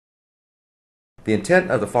The intent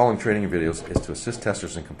of the following training videos is to assist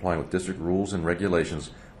testers in complying with district rules and regulations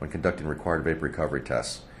when conducting required vapor recovery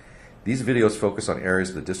tests. These videos focus on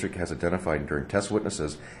areas the district has identified during test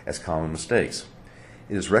witnesses as common mistakes.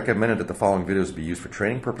 It is recommended that the following videos be used for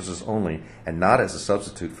training purposes only and not as a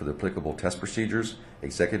substitute for the applicable test procedures,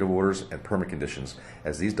 executive orders, and permit conditions,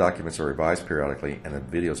 as these documents are revised periodically and the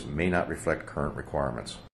videos may not reflect current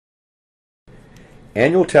requirements.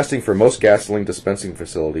 Annual testing for most gasoline dispensing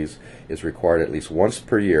facilities is required at least once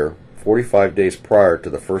per year, 45 days prior to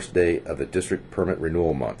the first day of the district permit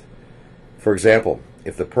renewal month. For example,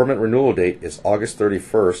 if the permit renewal date is August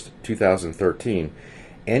 31st, 2013,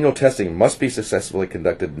 annual testing must be successfully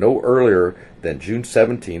conducted no earlier than June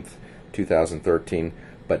 17th, 2013,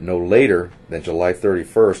 but no later than July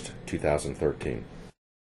 31st, 2013.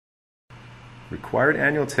 Required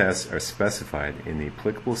annual tests are specified in the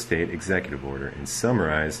applicable state executive order and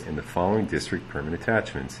summarized in the following district permit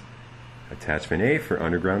attachments. Attachment A for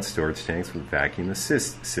underground storage tanks with vacuum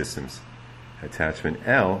assist systems. Attachment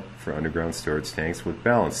L for underground storage tanks with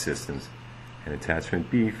balance systems. And Attachment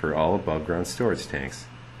B for all above ground storage tanks.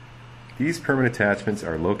 These permit attachments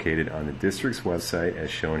are located on the district's website as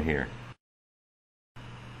shown here.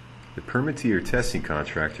 The permittee or testing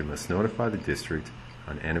contractor must notify the district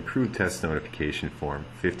on an approved test notification form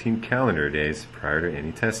 15 calendar days prior to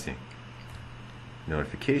any testing.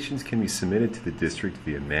 Notifications can be submitted to the district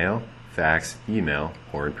via mail, fax, email,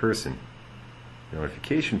 or in person.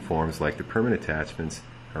 Notification forms like the permit attachments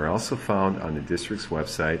are also found on the district's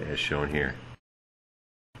website as shown here.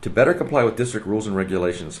 To better comply with district rules and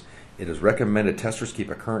regulations, it is recommended testers keep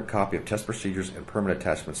a current copy of test procedures and permit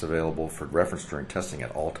attachments available for reference during testing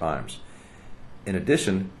at all times. In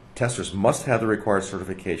addition, testers must have the required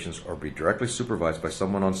certifications or be directly supervised by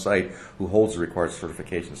someone on site who holds the required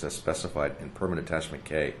certifications as specified in Permit Attachment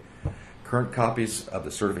K. Current copies of the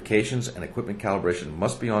certifications and equipment calibration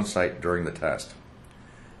must be on site during the test.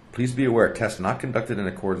 Please be aware tests not conducted in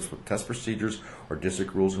accordance with test procedures or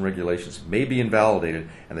district rules and regulations may be invalidated,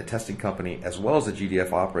 and the testing company as well as the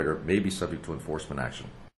GDF operator may be subject to enforcement action.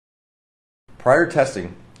 Prior to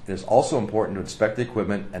testing, it is also important to inspect the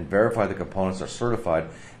equipment and verify the components are certified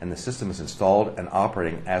and the system is installed and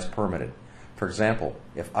operating as permitted. For example,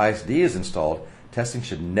 if ISD is installed, testing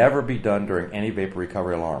should never be done during any vapor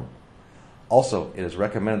recovery alarm. Also, it is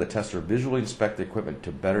recommended the tester visually inspect the equipment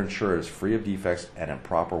to better ensure it is free of defects and in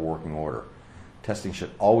proper working order. Testing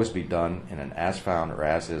should always be done in an as-found or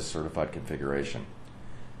as-is certified configuration.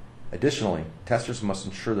 Additionally, testers must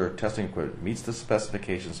ensure their testing equipment meets the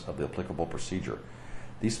specifications of the applicable procedure.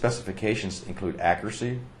 These specifications include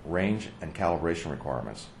accuracy, range, and calibration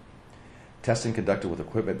requirements. Testing conducted with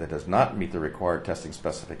equipment that does not meet the required testing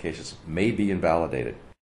specifications may be invalidated.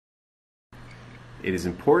 It is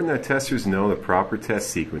important that testers know the proper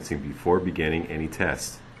test sequencing before beginning any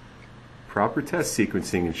test. Proper test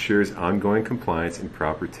sequencing ensures ongoing compliance and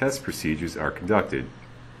proper test procedures are conducted.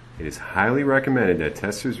 It is highly recommended that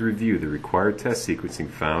testers review the required test sequencing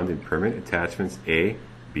found in Permit Attachments A,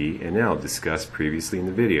 B, and L discussed previously in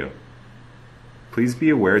the video. Please be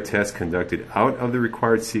aware tests conducted out of the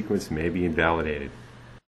required sequence may be invalidated.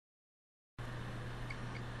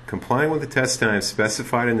 Complying with the test times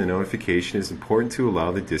specified in the notification is important to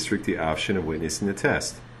allow the district the option of witnessing the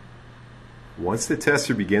test. Once the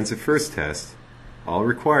tester begins the first test, all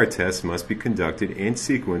required tests must be conducted in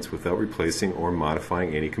sequence without replacing or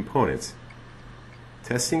modifying any components.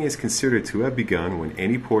 Testing is considered to have begun when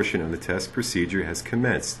any portion of the test procedure has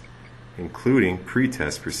commenced, including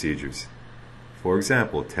pre-test procedures. For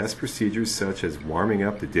example, test procedures such as warming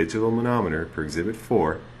up the digital manometer per Exhibit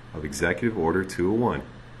 4 of Executive Order 201,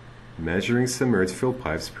 measuring submerged fill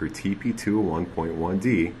pipes per TP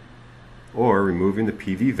 201.1D, or removing the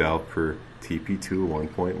PV valve per TP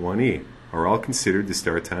 201.1E are all considered the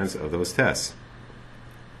start times of those tests.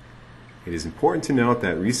 It is important to note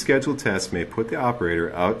that rescheduled tests may put the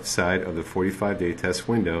operator outside of the 45-day test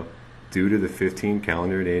window due to the 15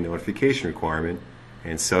 calendar day notification requirement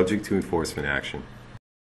and subject to enforcement action.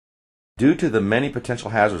 Due to the many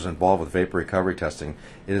potential hazards involved with vapor recovery testing,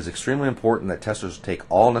 it is extremely important that testers take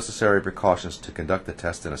all necessary precautions to conduct the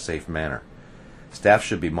test in a safe manner. Staff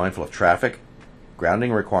should be mindful of traffic,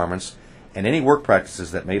 grounding requirements, and any work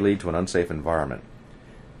practices that may lead to an unsafe environment.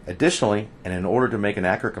 Additionally, and in order to make an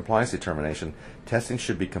accurate compliance determination, testing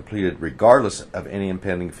should be completed regardless of any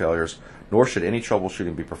impending failures, nor should any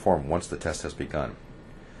troubleshooting be performed once the test has begun.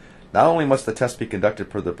 Not only must the test be conducted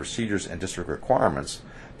per the procedures and district requirements,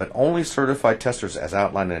 but only certified testers as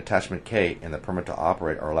outlined in Attachment K in the Permit to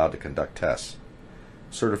Operate are allowed to conduct tests.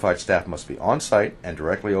 Certified staff must be on site and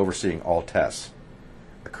directly overseeing all tests.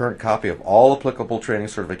 A current copy of all applicable training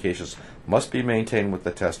certifications must be maintained with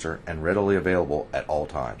the tester and readily available at all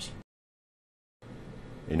times.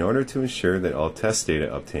 In order to ensure that all test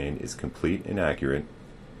data obtained is complete and accurate,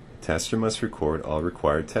 the tester must record all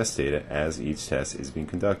required test data as each test is being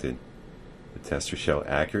conducted. The tester shall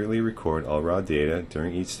accurately record all raw data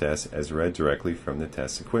during each test as read directly from the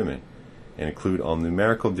test equipment, and include all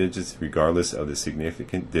numerical digits regardless of the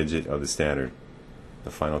significant digit of the standard.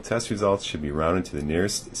 The final test results should be rounded to the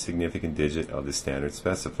nearest significant digit of the standard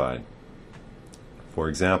specified. For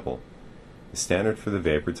example, the standard for the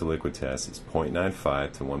vapor to liquid test is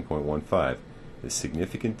 0.95 to 1.15, the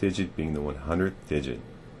significant digit being the 100th digit.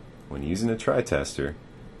 When using a tri-tester,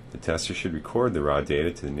 the tester should record the raw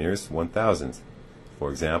data to the nearest 1,000th, for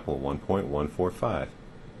example 1.145.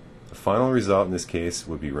 The final result in this case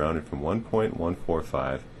would be rounded from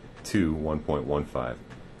 1.145 to 1.15,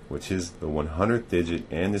 which is the 100th digit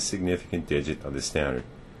and the significant digit of the standard.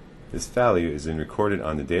 This value is then recorded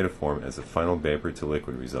on the data form as the final vapor to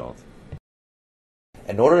liquid result.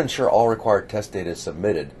 In order to ensure all required test data is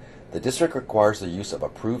submitted, the district requires the use of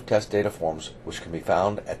approved test data forms, which can be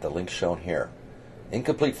found at the link shown here.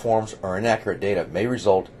 Incomplete forms or inaccurate data may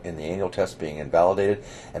result in the annual test being invalidated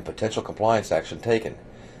and potential compliance action taken.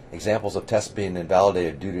 Examples of tests being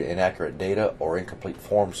invalidated due to inaccurate data or incomplete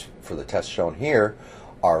forms for the tests shown here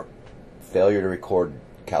are failure to record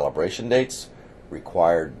calibration dates,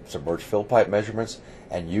 required submerged fill pipe measurements,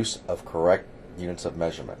 and use of correct units of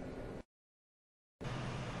measurement.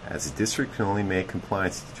 As the district can only make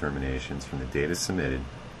compliance determinations from the data submitted,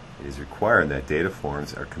 it is required that data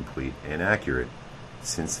forms are complete and accurate.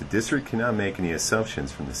 Since the district cannot make any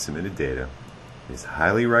assumptions from the submitted data, it is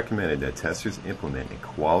highly recommended that testers implement a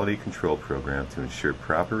quality control program to ensure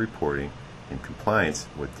proper reporting and compliance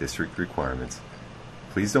with district requirements.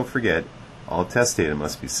 Please don't forget, all test data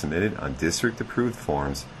must be submitted on district-approved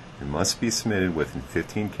forms and must be submitted within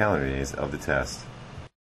 15 calendar days of the test.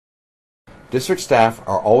 District staff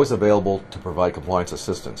are always available to provide compliance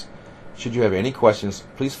assistance. Should you have any questions,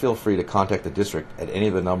 please feel free to contact the district at any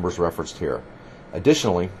of the numbers referenced here.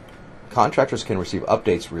 Additionally, contractors can receive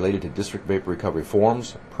updates related to district vapor recovery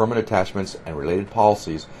forms, permit attachments, and related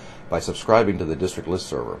policies by subscribing to the district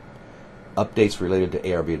listserv. Updates related to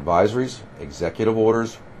ARB advisories, executive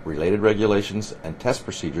orders, related regulations, and test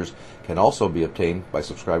procedures can also be obtained by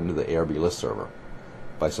subscribing to the ARB listserv.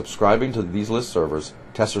 By subscribing to these listservers,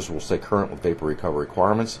 testers will stay current with vapor recovery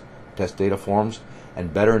requirements, test data forms,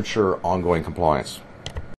 and better ensure ongoing compliance.